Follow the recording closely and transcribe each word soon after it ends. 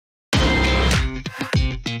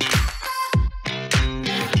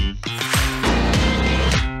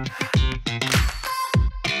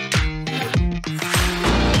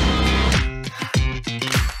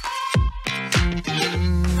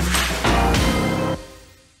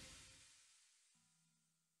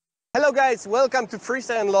Hello guys, welcome to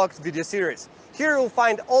Freestyle Unlocked video series. Here you'll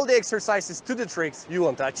find all the exercises to the tricks you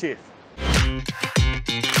want to achieve.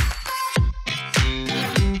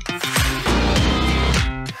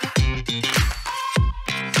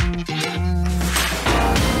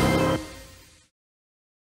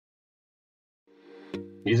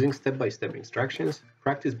 Using step-by-step instructions,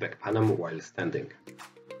 practice back Panam while standing.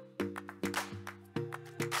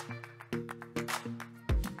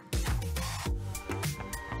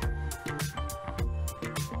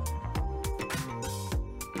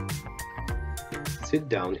 Sit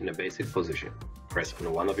down in a basic position. Press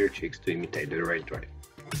on one of your cheeks to imitate the rail drive.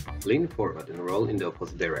 Lean forward and roll in the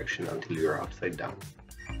opposite direction until you are upside down.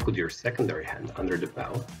 Put your secondary hand under the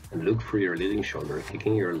bow and look through your leading shoulder,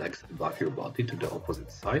 kicking your legs above your body to the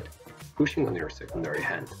opposite side, pushing on your secondary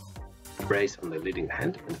hand. Brace on the leading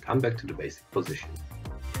hand and come back to the basic position.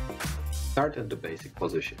 Start at the basic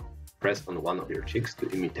position. Press on one of your cheeks to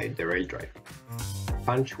imitate the rail drive.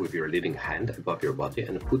 Punch with your leading hand above your body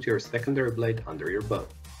and put your secondary blade under your bow.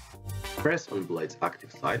 Press on blade's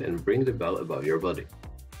active side and bring the bow above your body.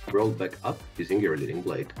 Roll back up using your leading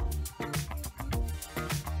blade.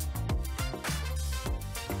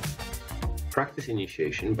 Practice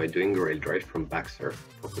initiation by doing rail drive from back surf,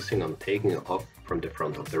 focusing on taking off from the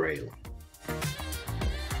front of the rail.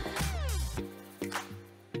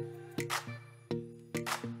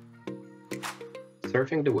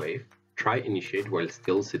 Surfing the wave, try initiate while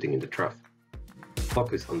still sitting in the trough.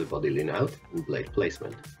 Focus on the body lean out and blade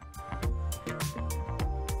placement.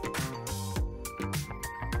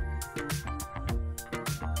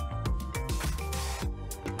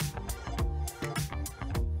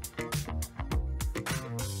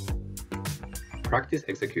 Practice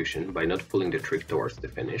execution by not pulling the trick towards the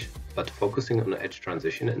finish, but focusing on edge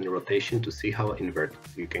transition and rotation to see how inverted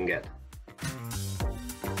you can get.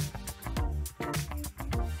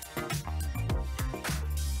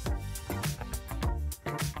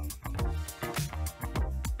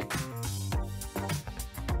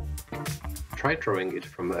 Try throwing it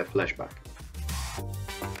from a flashback.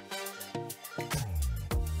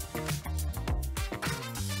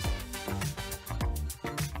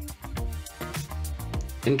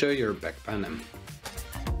 Enjoy your back Panam.